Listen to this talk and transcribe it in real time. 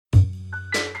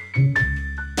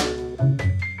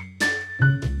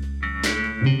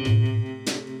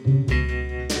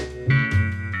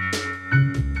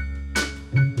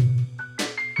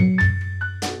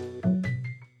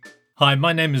Hi,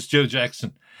 my name is Joe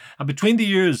Jackson. And between the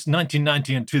years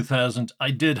 1990 and 2000,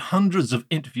 I did hundreds of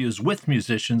interviews with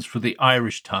musicians for the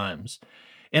Irish Times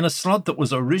in a slot that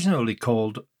was originally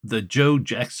called the Joe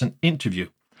Jackson Interview.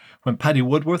 When Paddy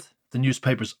Woodworth, the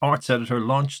newspaper's arts editor,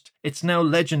 launched its now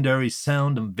legendary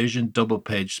sound and vision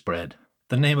double-page spread.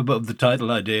 The name above the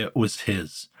title idea was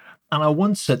his. And I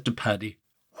once said to Paddy,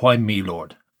 "Why me,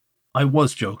 Lord?" I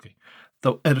was joking,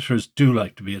 though editors do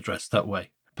like to be addressed that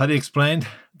way. Paddy explained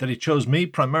that he chose me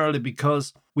primarily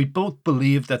because we both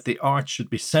believed that the arts should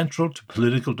be central to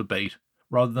political debate,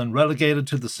 rather than relegated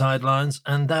to the sidelines,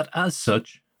 and that as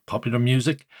such, popular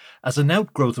music, as an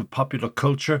outgrowth of popular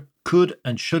culture, could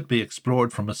and should be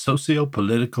explored from a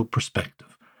socio-political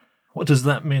perspective. What does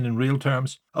that mean in real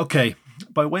terms? Okay,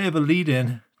 by way of a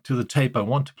lead-in to the tape I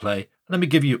want to play, let me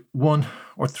give you 1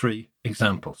 or 3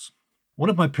 examples. One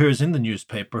of my peers in the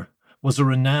newspaper was a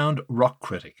renowned rock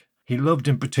critic. He loved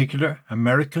in particular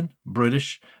American,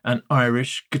 British and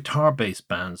Irish guitar-based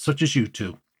bands such as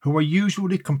U2, who are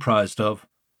usually comprised of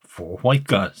 4 white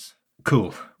guys.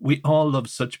 Cool, we all loved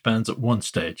such bands at one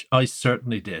stage, I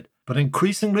certainly did. But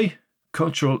increasingly,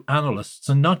 cultural analysts,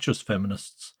 and not just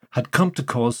feminists, had come to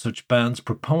call such bands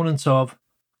proponents of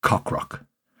cock rock,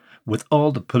 with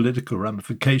all the political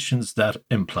ramifications that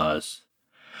implies.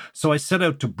 So I set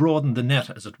out to broaden the net,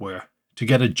 as it were, to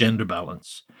get a gender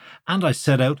balance. And I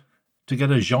set out to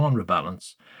get a genre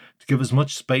balance, to give as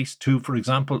much space to, for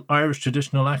example, Irish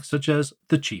traditional acts such as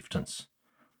the Chieftains.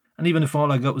 And even if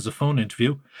all I got was a phone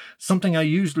interview, something I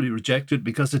usually rejected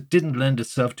because it didn't lend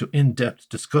itself to in-depth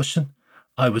discussion,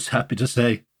 I was happy to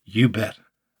say, you bet.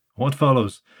 What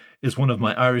follows is one of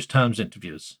my Irish Times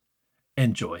interviews.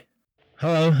 Enjoy.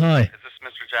 Hello, hi. Is this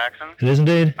Mr. Jackson? It is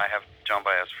indeed. I have Joan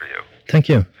Baez for you. Thank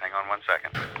you. Hang on 1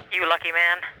 second. You lucky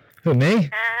man. Who, me?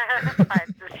 Hi,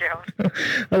 this is Joan.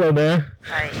 Hello there.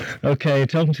 Hi. Okay, you're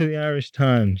talking to the Irish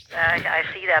Times. I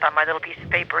see that on my little piece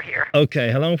of paper here. Okay,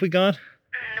 how long have we got?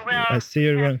 Well, I see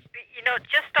you run.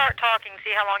 Just start talking, see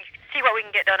how long, see what we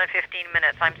can get done in 15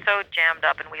 minutes. I'm so jammed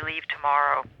up and we leave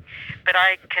tomorrow, but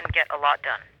I can get a lot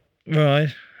done.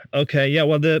 Right. Okay, yeah,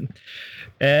 well,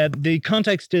 the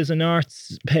context is an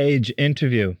arts page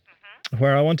interview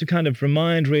where I want to kind of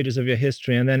remind readers of your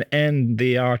history and then end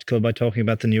the article by talking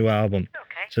about the new album.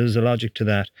 Okay. So there's a logic to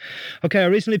that. Okay, I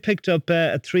recently picked up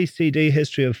a 3-CD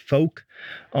history of folk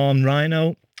on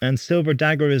Rhino, and Silver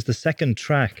Dagger is the second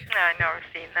track. I've never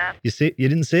seen that. You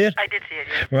didn't see it? I did see it,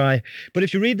 yes. Right. But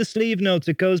if you read the sleeve notes,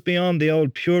 it goes beyond the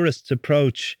old purist's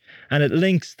approach, and it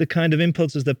links the kind of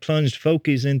impulses that plunged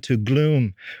folkies into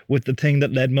gloom with the thing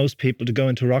that led most people to go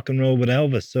into rock and roll with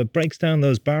Elvis. So it breaks down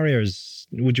those barriers.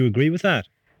 Would you agree with that?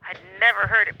 I'd never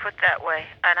heard it put that way,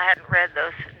 and I hadn't read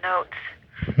those notes.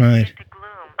 Right. Into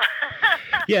gloom.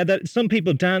 Yeah, that some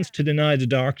people danced to deny the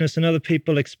darkness and other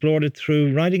people explored it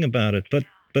through writing about it, but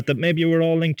that maybe we're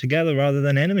all linked together rather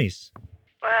than enemies.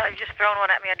 Well, you've just thrown one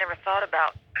at me I'd never thought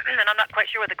about, and I'm not quite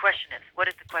sure what the question is. What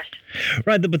is the question?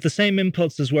 Right, but the same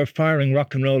impulses were firing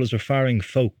rock and roll as were firing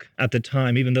folk at the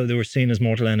time, even though they were seen as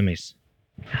mortal enemies.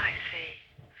 I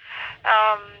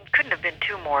see. Couldn't have been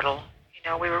too mortal.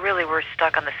 We were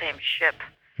stuck on the same ship.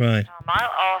 Right.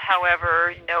 I,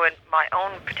 however, in my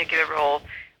own particular role,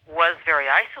 was very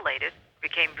isolated,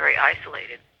 became very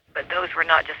isolated. But those were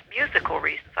not just musical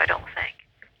reasons, I don't think.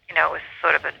 It was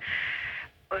sort of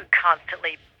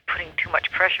constantly putting too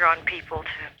much pressure on people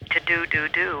to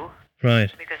do. Right.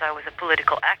 Because I was a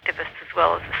political activist as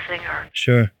well as a singer.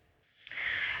 Sure.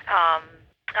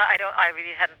 I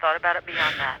really hadn't thought about it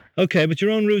beyond that. Okay, but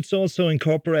your own roots also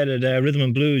incorporated rhythm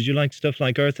and blues. You liked stuff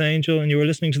like Earth Angel, and you were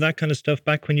listening to that kind of stuff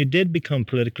back when you did become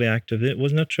politically active.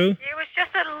 Wasn't that true? It was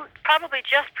just probably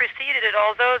just preceded it,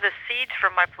 although the seeds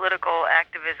from my political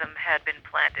activism had been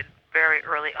planted very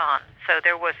early on. So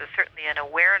there was certainly an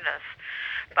awareness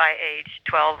by age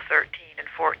 12, 13, and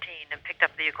 14, and picked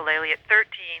up the ukulele at 13.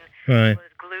 Right.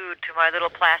 Was glued to my little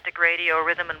plastic radio,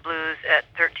 rhythm and blues, at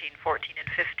 13, 14, and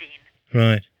 15.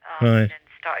 Right. Right.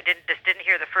 And didn't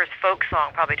hear the first folk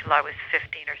song probably till I was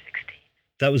 15 or 16.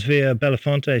 That was via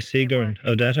Belafonte, Seeger, and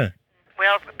Odetta.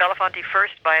 Well, Belafonte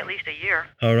first by at least a year.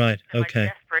 Oh, right. And Okay.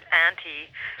 my desperate auntie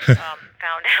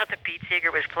found out that Pete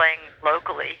Seeger was playing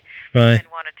locally. Right. And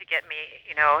wanted to get me,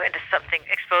 into something,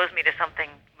 expose me to something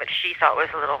that she thought was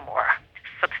a little more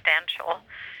substantial.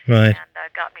 Right.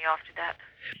 And got me off to that.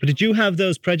 But did you have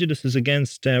those prejudices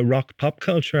against rock pop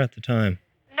culture at the time?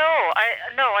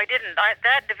 No, I didn't.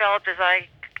 That developed as I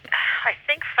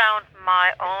think found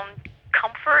my own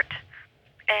comfort,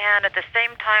 and at the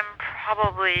same time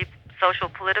probably social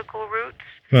political roots.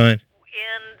 Right.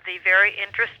 In the very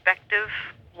introspective,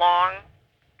 long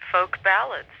folk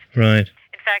ballads. Right.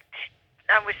 In fact,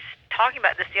 I was talking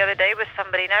about this the other day with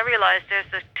somebody, and I realized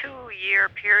there's a 2-year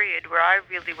period where I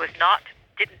really was not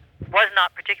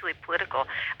particularly political.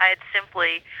 I had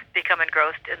simply become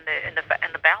engrossed in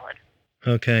the ballad.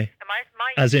 Okay. And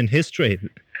my As in history,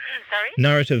 sorry?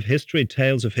 narrative history,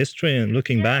 tales of history, and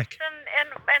looking Yes, back.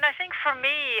 and I think for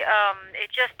me, it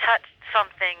just touched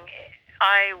something.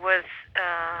 I was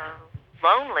a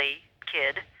lonely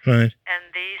kid, Right. and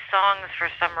these songs, for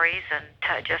some reason,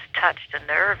 just touched a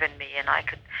nerve in me. And I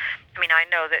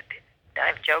know that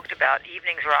I've joked about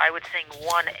evenings where I would sing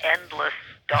one endless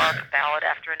dog ballad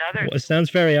after another. Well, it sounds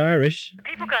very Irish.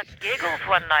 People got giggles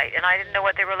one night, and I didn't know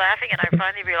what they were laughing, and I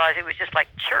finally realized it was just like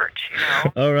church,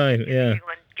 Oh, right, yeah.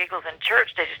 Giggles in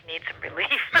church, they just need some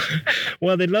relief.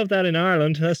 Well, they'd love that in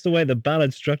Ireland. That's the way the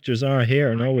ballad structures are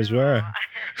here and always were.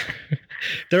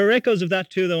 There are echoes of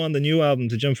that too, though, on the new album.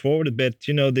 To jump forward a bit,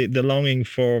 the longing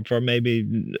for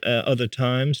maybe other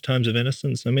times of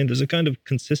innocence. I mean, there's a kind of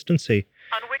consistency.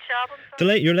 On which album?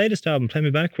 Your latest album, Play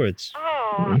Me Backwards.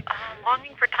 Oh,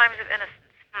 Longing for Times of Innocence.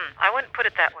 I wouldn't put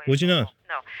it that way. Would you not?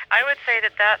 No. I would say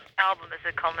that album is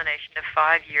a culmination of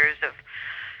 5 years of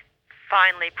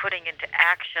finally putting into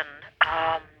action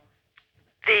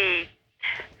the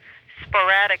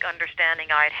sporadic understanding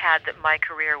I'd had that my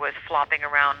career was flopping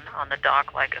around on the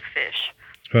dock like a fish.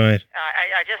 Right.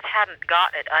 I just hadn't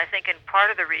got it. I think, and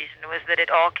part of the reason was that it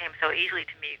all came so easily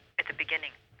to me at the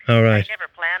beginning. All right. I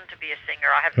never planned to be a singer.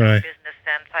 I have no business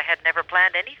sense. I had never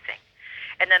planned anything.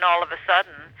 And then all of a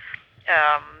sudden,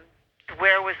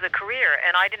 where was the career?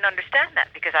 And I didn't understand that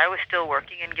because I was still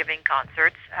working and giving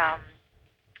concerts.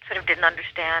 Sort of didn't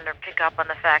understand or pick up on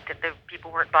the fact that the people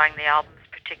weren't buying the albums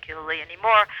particularly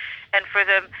anymore. And for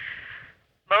the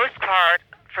most part,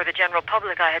 for the general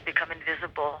public, I had become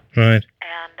invisible. Right.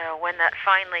 And when that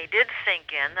finally did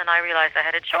sink in, then I realized I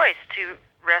had a choice to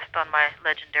rest on my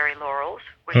legendary laurels,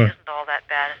 which isn't all that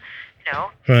bad,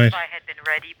 Right. if I had been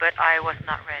ready, but I was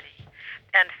not ready.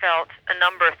 And felt a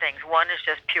number of things. One is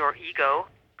just pure ego.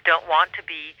 Don't want to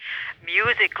be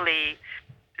musically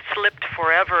slipped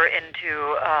forever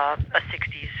into a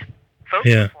 60s folk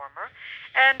performer.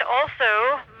 And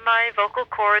also, my vocal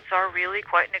cords are really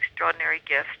quite an extraordinary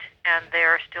gift, and they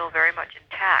are still very much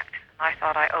intact. I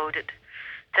thought I owed it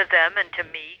to them and to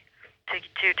me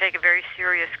to take a very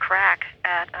serious crack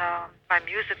at my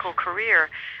musical career.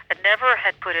 I never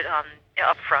had put it on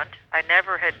up front. I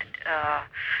never had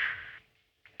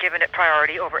given it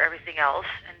priority over everything else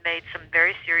and made some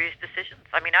very serious decisions.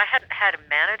 I mean, I hadn't had a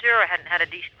manager. I hadn't had a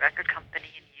decent record company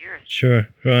in years. Sure,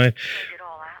 right. So I did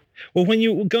all that. Well, when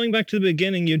you going back to the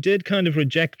beginning, you did kind of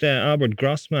reject Albert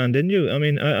Grossman, didn't you? I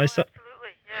mean, I saw.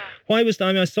 Absolutely, yeah. Why was that?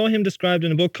 I mean, I saw him described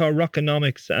in a book called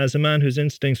Rockonomics as a man whose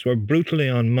instincts were brutally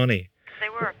on money. They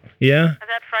were. Yeah. And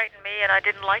that frightened me, and I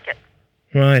didn't like it.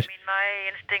 Right. I mean,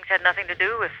 my instincts had nothing to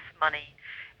do with money,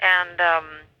 and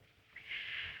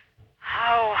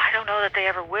I don't know that they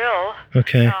ever will.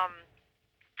 Okay.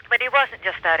 But it wasn't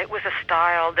just that. It was a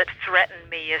style that threatened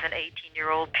me as an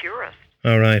 18-year-old purist.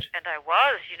 All right. And I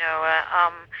was,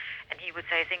 and he would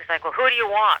say things like, well, who do you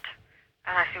want?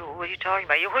 And I said, well, what are you talking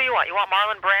about? Who do you want? You want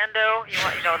Marlon Brando? You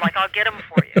want, like, I'll get him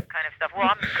for you kind of stuff.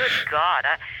 Well, good God.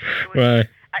 Right.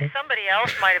 Somebody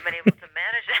else might have been able to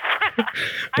manage it.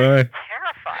 I was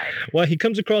terrified. Well, he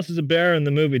comes across as a bear in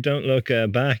the movie Don't Look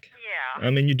Back. Yeah. I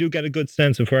mean, you do get a good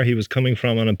sense of where he was coming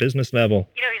from on a business level.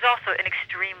 He's also an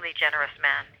extremely generous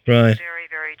man. Right. Very,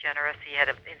 very generous.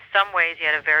 In some ways, he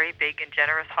had a very big and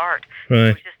generous heart. Right.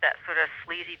 It was just that sort of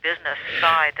sleazy business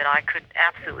side that I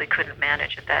absolutely couldn't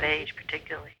manage at that age,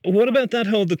 particularly. What about that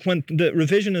whole, when the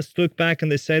revisionists look back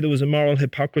and they say there was a moral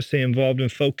hypocrisy involved in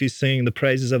folkies singing the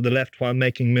praises of the left while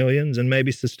making millions and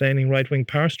maybe sustaining right-wing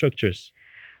power structures?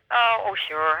 Oh,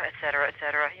 sure, et cetera, et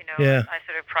cetera. Yeah. I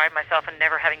sort of pride myself in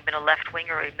never having been a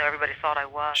left-winger, even though everybody thought I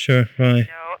was. Sure, right.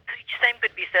 Same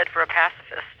could be said for a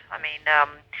pacifist. I mean,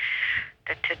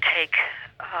 to take,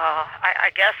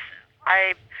 I guess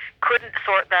I couldn't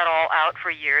sort that all out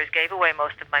for years, gave away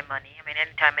most of my money. I mean,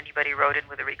 anytime anybody wrote in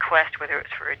with a request, whether it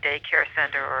was for a daycare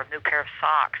center or a new pair of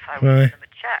socks, I would send them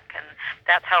a check. And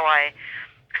that's how I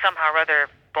somehow or other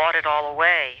bought it all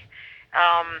away.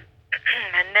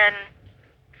 And then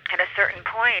at a certain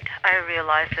point, I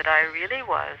realized that I really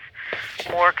was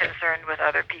more concerned with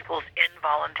other people's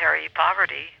involuntary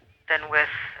poverty than with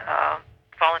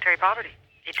voluntary poverty.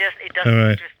 It doesn't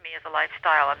interest me as a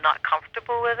lifestyle. I'm not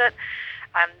comfortable with it.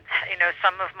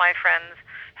 Some of my friends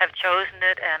have chosen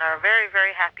it and are very,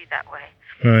 very happy that way.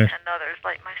 Right. And others,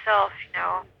 like myself,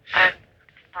 it's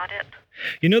not it.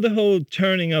 The whole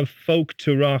turning of folk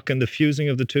to rock and the fusing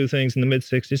of the two things in the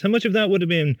mid-'60s, how much of that would have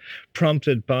been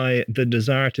prompted by the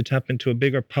desire to tap into a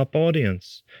bigger pop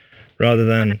audience rather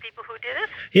than... The people who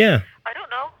Yeah. I don't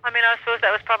know. I mean, I suppose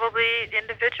that was probably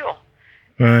individual.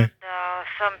 Right. And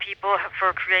some people,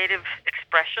 for creative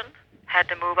expression, had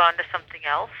to move on to something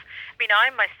else. I mean, I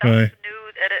myself Right.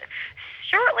 knew that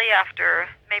shortly after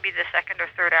maybe the second or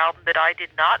third album that I did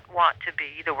not want to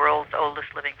be the world's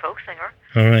oldest living folk singer.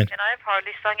 All right. And I've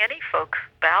hardly sung any folk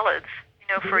ballads,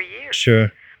 for years.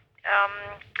 Sure.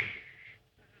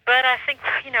 But I think,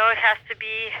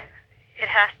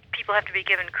 people have to be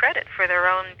given credit for their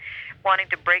own wanting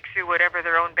to break through whatever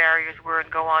their own barriers were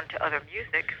and go on to other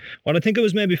music. Well, I think it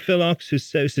was maybe Phil Ox who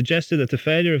suggested that the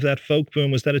failure of that folk boom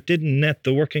was that it didn't net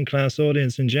the working class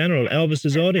audience in general,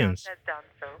 Elvis's audience. That sounds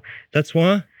so. That's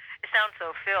what? It sounds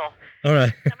so Phil. All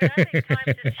right. I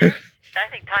mean, I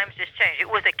think times just changed. It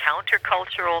was a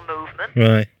countercultural movement.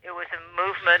 Right. It was a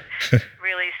movement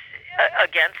really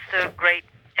against the great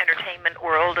entertainment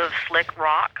world of slick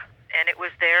rock. And it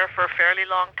was there for a fairly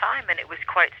long time, and it was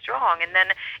quite strong. And then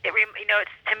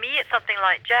to me, it's something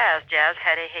like jazz. Jazz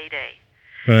had a heyday,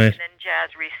 Right. and then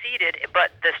jazz receded.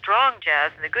 But the strong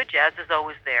jazz and the good jazz is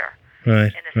always there.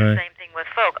 Right. And it's the same thing with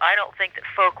folk. I don't think that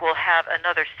folk will have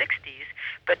another '60s,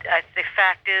 but the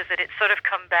fact is that it's sort of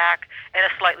come back in a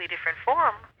slightly different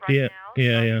form right now.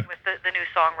 Yeah. With the new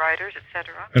songwriters,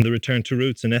 etc. And the return to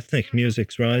roots and ethnic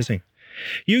music's rising.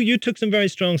 You took some very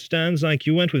strong stands, like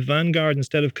you went with Vanguard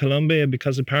instead of Columbia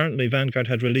because apparently Vanguard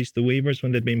had released the Weavers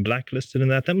when they'd been blacklisted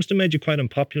and that. That must have made you quite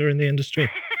unpopular in the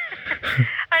industry.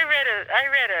 I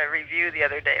read a review the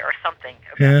other day or something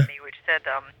about me which said,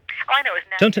 I know, it's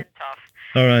Natty Tough.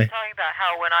 All right. Talking about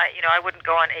how when I wouldn't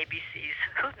go on ABC's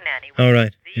Hootenanny. All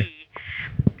right.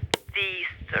 The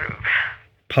sort of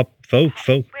pop folk.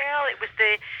 Well, it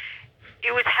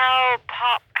was how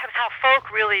folk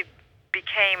really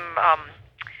became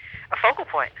a focal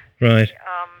point. Right.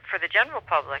 For the general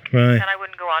public. Right. And I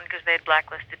wouldn't go on because they had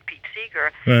blacklisted Pete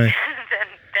Seeger. Right.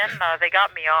 then they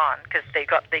got me on because they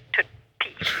took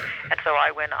Pete, and so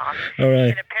I went on. All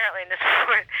right. And apparently,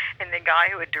 and the guy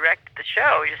who had directed the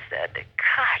show just said,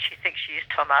 "God, she thinks she's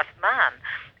Thomas Mann."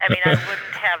 I mean, I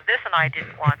wouldn't have this, and I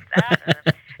didn't want that.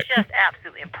 And it's just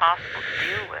absolutely impossible to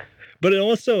deal with. But it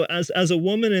also, as a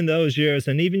woman in those years,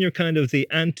 and even your kind of the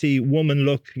anti-woman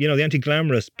look, the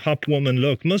anti-glamorous pop woman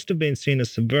look, must have been seen as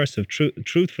subversive,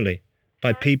 truthfully,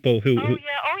 by people who... Oh,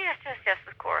 yes,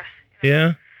 of course.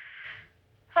 Yeah?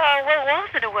 Well, it was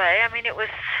in a way. I mean, it was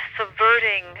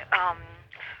subverting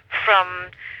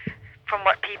from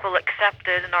what people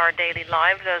accepted in our daily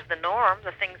lives as the norm,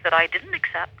 the things that I didn't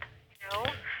accept,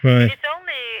 Right.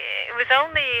 It was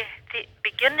only the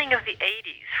beginning of the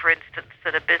 80s, for instance,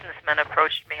 that a businessman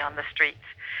approached me on the streets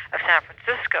of San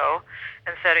Francisco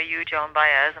and said, "Are you Joan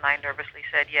Baez?" And I nervously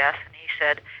said yes.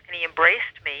 And he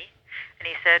embraced me, and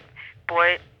he said,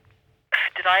 "Boy,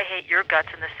 did I hate your guts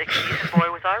in the 60s, and boy,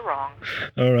 was I wrong."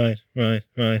 All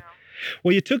right.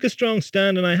 Well, you took a strong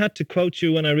stand, and I had to quote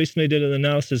you when I recently did an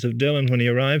analysis of Dylan when he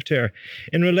arrived here,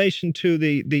 in relation to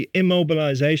the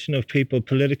immobilization of people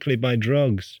politically by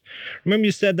drugs. Remember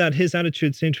you said that his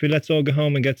attitude seemed to be, let's all go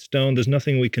home and get stoned, there's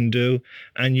nothing we can do,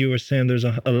 and you were saying there's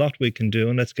a lot we can do,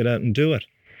 and let's get out and do it.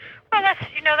 Well,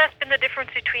 that's been the difference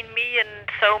between me and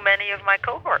so many of my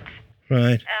cohorts.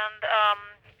 Right. And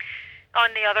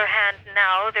on the other hand,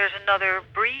 now there's another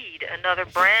breed, another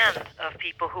brand of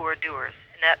people who are doers.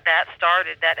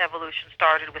 That evolution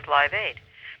started with Live Aid.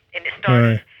 And it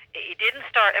started, It didn't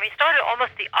start, it started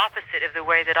almost the opposite of the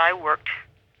way that I worked,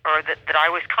 or that I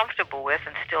was comfortable with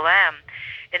and still am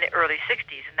in the early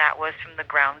 60s, and that was from the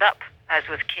ground up, as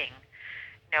with King,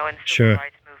 and civil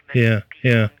rights movement,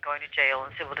 people going to jail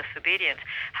and civil disobedience.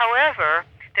 However,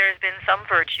 there has been some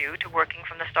virtue to working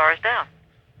from the stars down.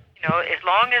 As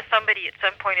long as somebody at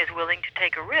some point is willing to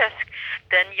take a risk,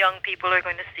 then young people are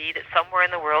going to see that somewhere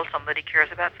in the world somebody cares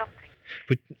about something.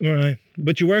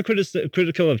 But you were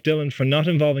critical of Dylan for not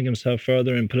involving himself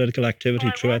further in political activity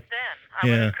throughout. I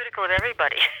was critical of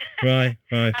everybody. Right.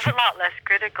 I'm a lot less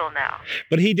critical now.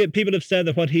 But people have said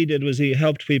that what he did was he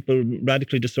helped people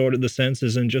radically distort the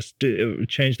senses and just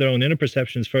change their own inner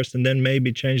perceptions first, and then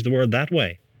maybe change the world that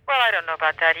way. Well, I don't know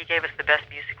about that. He gave us the best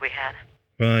music we had.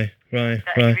 Right. He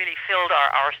really filled our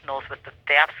arsenals with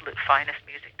the absolute finest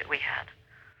music that we had.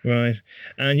 Right.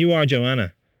 And you are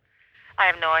Joanna. I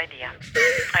have no idea.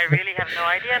 I really have no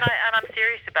idea, and I'm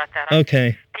serious about that.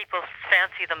 Okay. People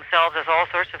fancy themselves as all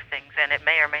sorts of things, and it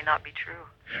may or may not be true.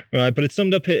 Right, but it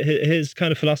summed up, his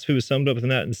kind of philosophy was summed up in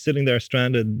that, and sitting there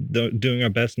stranded, doing our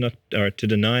best not or to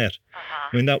deny it.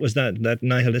 I mean, that was that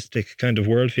nihilistic kind of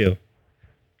worldview.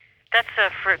 That's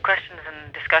for questions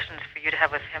and discussions for you to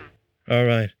have with him. All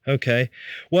right. Okay.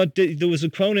 There was a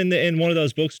quote in one of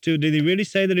those books too. Did he really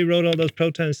say that he wrote all those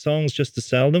protest songs just to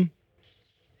sell them?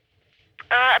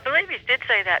 I believe he did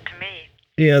say that to me.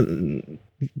 Yeah,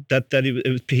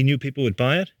 that he knew people would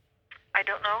buy it. I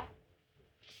don't know.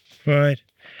 Right.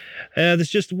 There's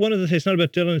just one of the things, it's not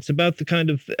about Dylan, it's about the kind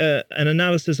of an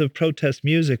analysis of protest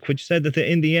music, which said that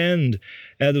in the end,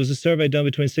 there was a survey done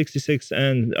between 66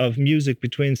 and of music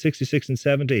between 66 and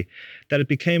 70, that it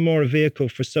became more a vehicle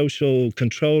for social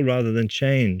control rather than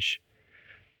change.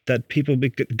 That people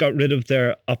got rid of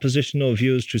their oppositional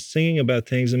views through singing about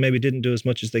things and maybe didn't do as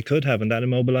much as they could have, and that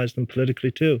immobilized them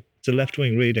politically too. It's a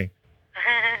left-wing reading.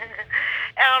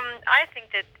 I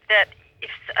think that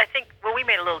well, we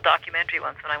made a little documentary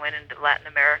once when I went into Latin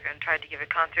America and tried to give a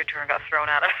concert tour and got thrown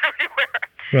out of everywhere.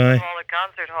 Right. From all the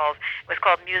concert halls. It was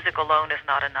called Music Alone Is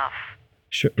Not Enough.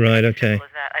 Sure. Right. Okay. As simple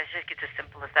as that. I think it's as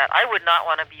simple as that. I would not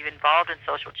want to be involved in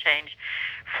social change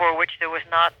for which there was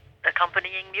not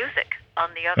accompanying music. On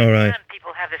the other hand,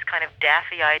 people have this kind of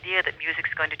daffy idea that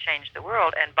music's going to change the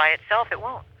world, and by itself it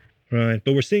won't. Right,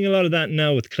 but we're seeing a lot of that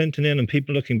now with Clinton in and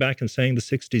people looking back and saying the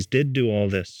 60s did do all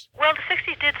this. Well, the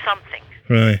 60s did something.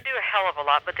 Right. They didn't do a hell of a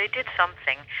lot, but they did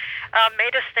something.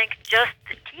 Made us think just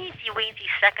a teensy-weensy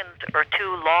second or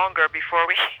two longer before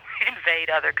we invade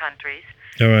other countries.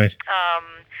 All right.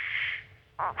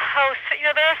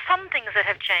 There are some things that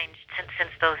have changed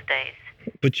since those days.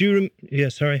 But yeah,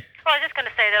 sorry. Well, I was just going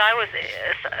to say that I was,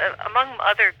 among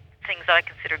other things that I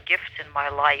consider gifts in my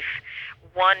life,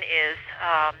 one is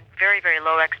very, very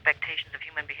low expectations of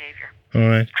human behavior. All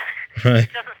right. Right.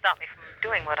 It doesn't stop me from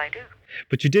doing what I do.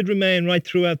 But you did remain right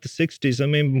throughout the 60s. I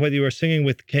mean, whether you were singing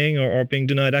with the King or being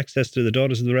denied access to the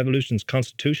Daughters of the Revolution's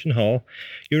Constitution Hall,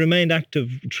 you remained active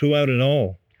throughout it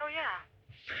all. Oh, yeah.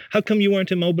 How come you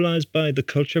weren't immobilized by the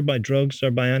culture, by drugs,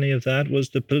 or by any of that? Was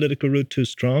the political route too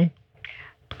strong?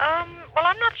 Well,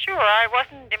 I'm not sure. I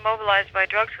wasn't immobilized by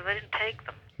drugs because I didn't take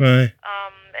them. Right.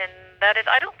 And that is,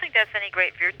 I don't think that's any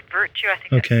great virtue. I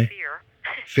think that's fear.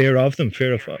 Fear of them,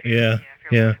 fear of, yeah.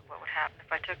 What would happen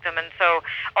if I took them? And so,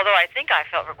 although I think I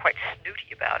felt quite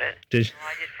snooty about it,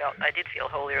 I did feel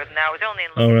holier than that. It was only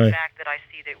in looking back that I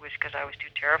see that it was because I was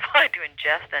too terrified to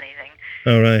ingest anything.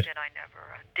 All right. That I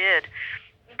never did.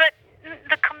 But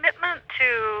the commitment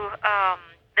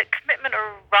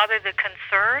or rather the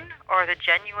concern or the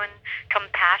genuine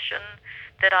compassion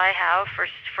that I have for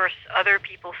other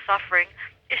people suffering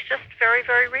is just very,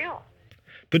 very real.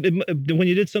 But when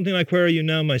you did something like Where Are You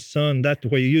Now, My Son, that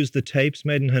where you used the tapes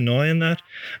made in Hanoi and that,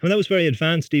 I mean, that was very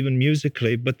advanced even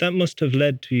musically, but that must have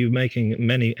led to you making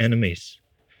many enemies.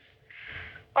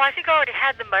 Well, I think I already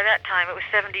had them by that time. It was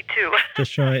 72.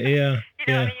 That's right, yeah.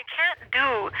 I mean, you can't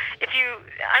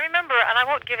I remember, and I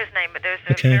won't give his name, but there's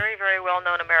a very, very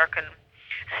well-known American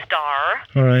star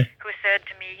who said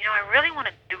to me, I really want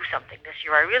to do something this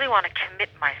year. I really want to commit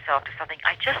myself to something.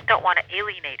 I just don't want to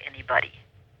alienate anybody.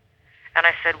 And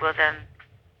I said, well, then,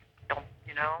 don't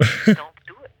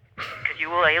do it, because you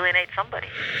will alienate somebody.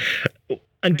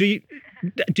 And do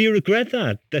you regret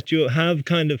that you have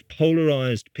kind of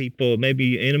polarized people,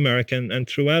 maybe in America and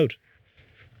throughout?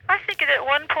 I think at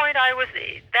one point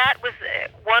that was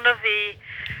one of the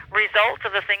results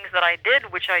of the things that I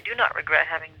did, which I do not regret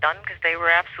having done, because they were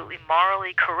absolutely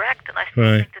morally correct, and I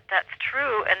still think that that's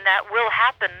true, and that will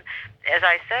happen, as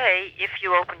I say, if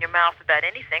you open your mouth about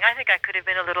anything. I think I could have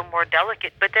been a little more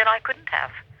delicate, but then I couldn't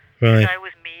have. Right. Because I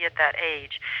was me at that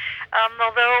age.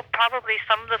 Although probably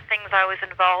some of the things I was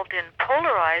involved in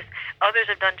polarized, others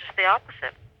have done just the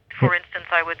opposite. For instance,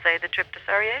 I would say the trip to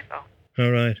Sarajevo. All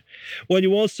right. Well,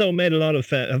 you also made a lot of,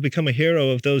 have become a hero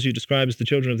of those you describe as the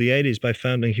children of the 80s by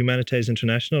founding Humanities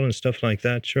International and stuff like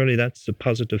that. Surely that's the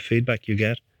positive feedback you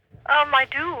get. I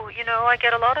do. I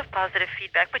get a lot of positive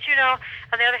feedback. But,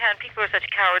 on the other hand, people are such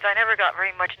cowards. I never got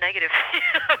very much negative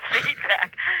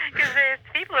feedback because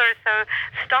people are so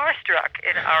starstruck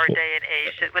in our day and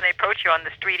age that when they approach you on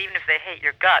the street, even if they hate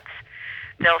your guts,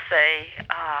 they'll say,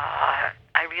 I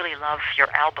really love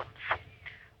your albums,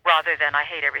 rather than I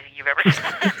hate everything you've ever done.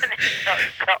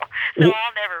 So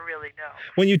I'll never really know.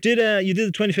 When you did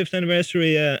the 25th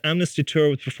anniversary Amnesty tour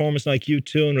with performers like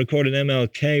U2 and recorded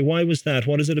MLK, why was that?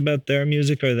 What is it about their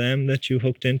music or them that you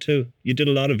hooked into? You did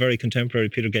a lot of very contemporary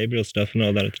Peter Gabriel stuff and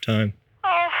all that at the time.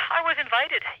 Oh, I was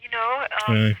invited,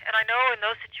 and I know in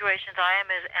those situations I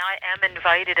am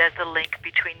invited as the link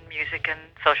between music and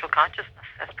social consciousness.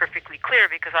 That's perfectly clear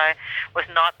because I was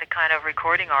not the kind of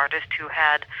recording artist who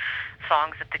had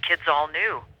songs that the kids all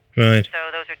knew. Right.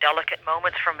 So those are delicate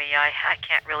moments for me. I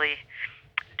can't really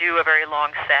do a very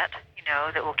long set,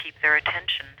 that will keep their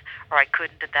attention, or I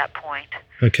couldn't at that point.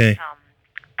 Okay.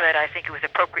 but I think it was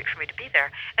appropriate for me to be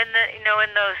there. And then, you know,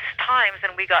 in those times,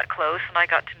 and we got close, and I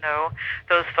got to know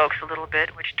those folks a little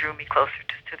bit, which drew me closer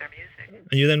to their music.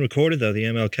 And you then recorded, though, the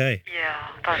MLK. Yeah,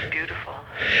 that was beautiful.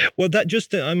 Well,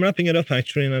 I'm wrapping it up,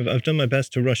 actually, and I've done my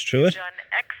best to rush through it. Done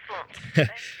excellent. Thank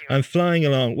you. I'm flying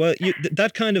along. Well,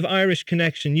 that kind of Irish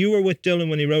connection, you were with Dylan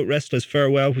when he wrote Restless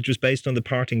Farewell, which was based on The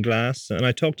Parting Glass, and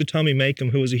I talked to Tommy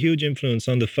Makem, who was a huge influence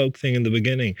on the folk thing in the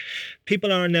beginning.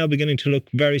 People are now beginning to look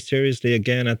very seriously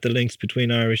again at the links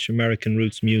between Irish American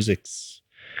roots musics.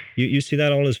 You see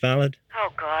that all as valid? Oh,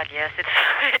 God, yes.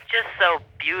 It's just so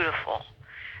beautiful.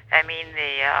 I mean,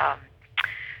 the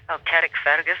Carrick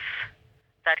Fergus,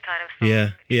 that kind of song.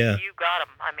 Yeah. You got them.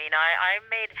 I mean, I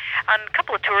made, on a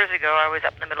couple of tours ago, I was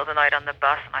up in the middle of the night on the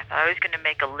bus, and I thought I was going to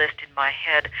make a list in my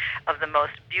head of the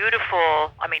most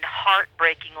beautiful, I mean,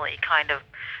 heartbreakingly kind of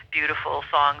beautiful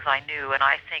songs I knew, and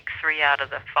I think 3 out of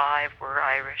the 5 were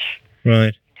Irish.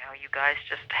 Right. You know, you guys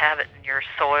just have it in your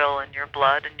soil and your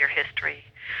blood and your history.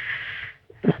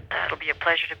 It'll be a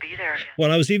pleasure to be there again.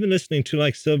 Well, I was even listening to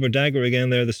like Silver Dagger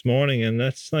again there this morning, and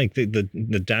that's like the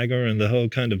dagger and the whole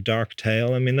kind of dark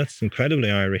tale. I mean, that's incredibly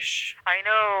Irish. I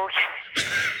know.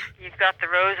 You've got the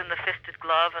rose and the fisted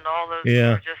glove and all those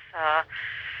gorgeous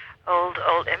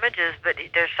old images, but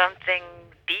there's something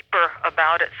deeper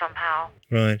about it somehow.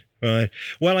 Right.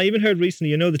 Well, I even heard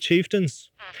recently, you know, the Chieftains?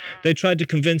 Mm-hmm. They tried to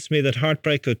convince me that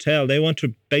Heartbreak Hotel, they want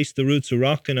to base the roots of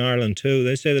rock in Ireland too.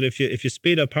 They say that if you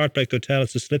speed up Heartbreak Hotel,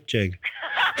 it's a slip jig.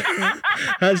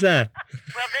 How's that?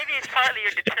 Well, maybe it's partly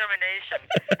your determination.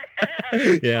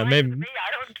 Yeah, maybe. Me,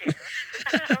 I don't care.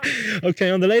 Okay,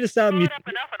 on the latest album... Blow it up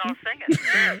enough and I'll sing it.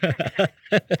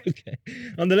 Okay.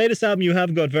 On the latest album, you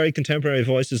have got very contemporary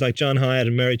voices like John Hyatt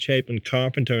and Mary Chapin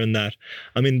Carpenter and that.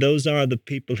 I mean, those are the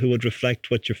people who would reflect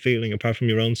what you're feeling, apart from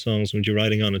your own songs when you're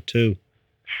writing on it too.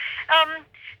 I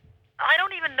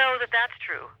don't even know that that's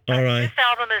true. All right. This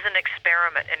album is an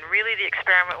experiment, and really the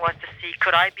experiment was to see,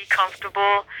 could I be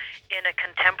comfortable in a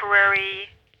contemporary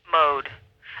mode?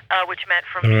 Which meant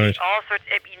for me all sorts.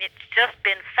 I mean, it's just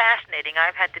been fascinating.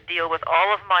 I've had to deal with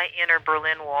all of my inner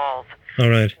Berlin walls. All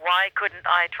right. Why couldn't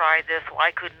I try this?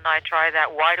 Why couldn't I try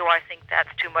that? Why do I think that's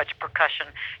too much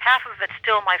percussion? Half of it's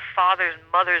still my father's and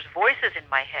mother's voices in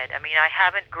my head. I mean, I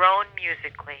haven't grown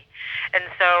musically.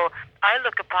 And so I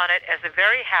look upon it as a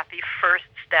very happy first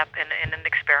step in an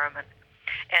experiment.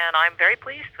 And I'm very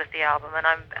pleased with the album, and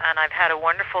I've had a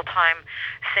wonderful time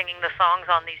singing the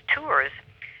songs on these tours.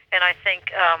 And I think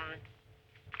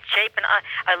Chapin,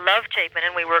 I love Chapin,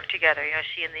 and we work together. You know,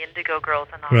 she and the Indigo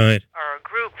Girls and are a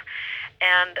group.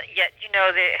 And yet, you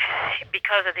know,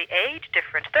 because of the age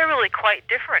difference, they're really quite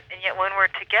different. And yet when we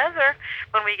get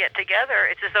together,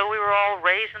 it's as though we were all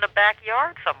raised in a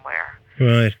backyard somewhere.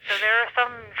 Right. So there are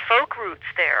some folk roots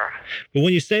there. But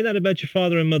when you say that about your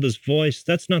father and mother's voice,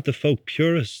 that's not the folk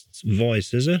purist's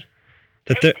voice, is it?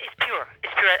 It's pure.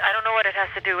 It's pure. I don't know what it has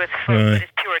to do with folk, but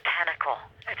it's puritanical.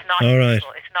 It's not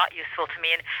useful. It's not useful to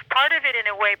me. And part of it, in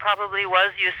a way, probably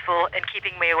was useful in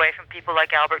keeping me away from people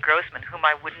like Albert Grossman, whom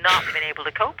I would not have been able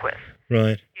to cope with.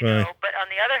 Right. You know? But on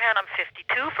the other hand, I'm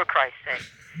 52, for Christ's sake.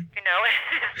 You know,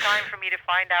 it's time for me to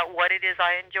find out what it is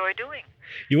I enjoy doing.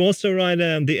 You also write,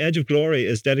 The Edge of Glory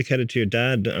is dedicated to your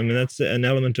dad. I mean, that's an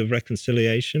element of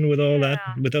reconciliation with all that,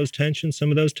 with those tensions, some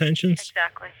of those tensions.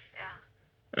 Exactly, yeah.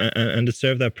 And it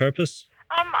served that purpose?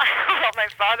 Well, my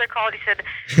father called. He said,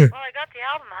 well, I got the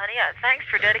album, honey. Thanks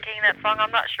for dedicating that song. I'm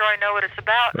not sure I know what it's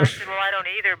about. And I said, well, I don't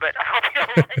either, but I hope you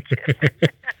like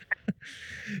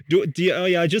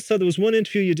it. I just saw there was one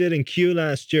interview you did in Q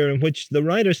last year in which the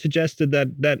writer suggested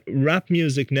that rap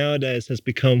music nowadays has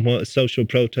become what social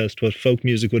protest, what folk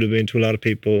music would have been to a lot of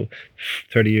people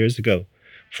 30 years ago,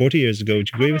 40 years ago.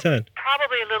 Would you agree with that?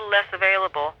 Probably a little less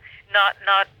available, not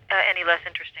any less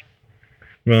interesting.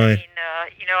 Right. I mean,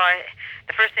 you know,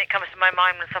 the first thing that comes to my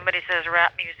mind when somebody says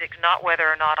rap music, not whether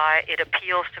or not it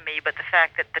appeals to me, but the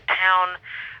fact that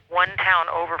one town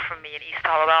over from me in East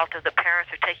Palo Alto, the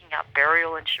parents are taking out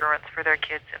burial insurance for their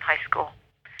kids in high school.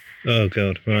 Oh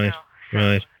God! Right. You know, so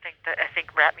right. I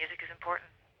think rap music is important.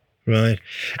 Right.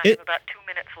 I have about 2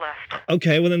 minutes left.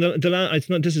 Okay. Well, then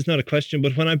this is not a question,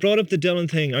 but when I brought up the Dylan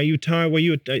thing, are you tired?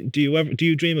 Do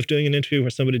you dream of doing an interview where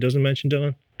somebody doesn't mention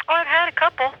Dylan? Oh, I've had a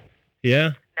couple.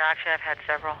 Yeah. No, actually, I've had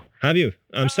several. Have you?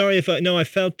 I'm sorry if I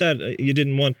felt that you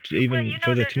didn't want even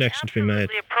for the connection to be made.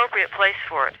 There's an appropriate place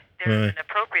for it. There's an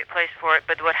appropriate place for it,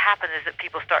 but what happens is that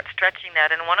people start stretching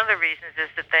that, and one of the reasons is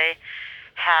that they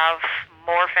have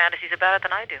more fantasies about it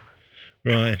than I do.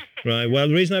 Right, right. Well,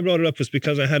 the reason I brought it up was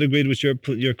because I had agreed with your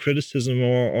criticism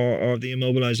or the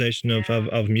immobilization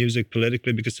of music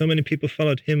politically, because so many people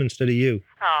followed him instead of you.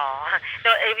 Oh,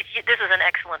 no, this is an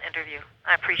excellent interview.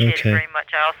 I appreciate it very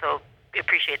much. I also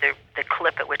appreciate the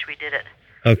clip at which we did it.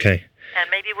 Okay. And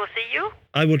maybe we'll see you?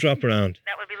 I will drop around.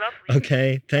 That would be lovely.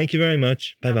 Okay. Thank you very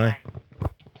much. Bye-bye.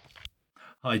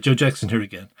 Hi, Joe Jackson here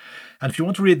again. And if you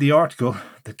want to read the article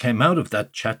that came out of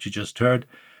that chat you just heard,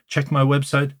 check my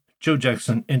website,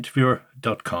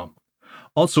 joejacksoninterviewer.com.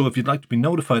 Also, if you'd like to be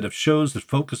notified of shows that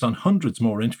focus on hundreds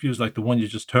more interviews like the one you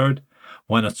just heard,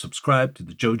 why not subscribe to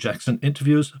the Joe Jackson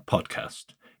Interviews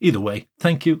podcast? Either way,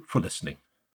 thank you for listening.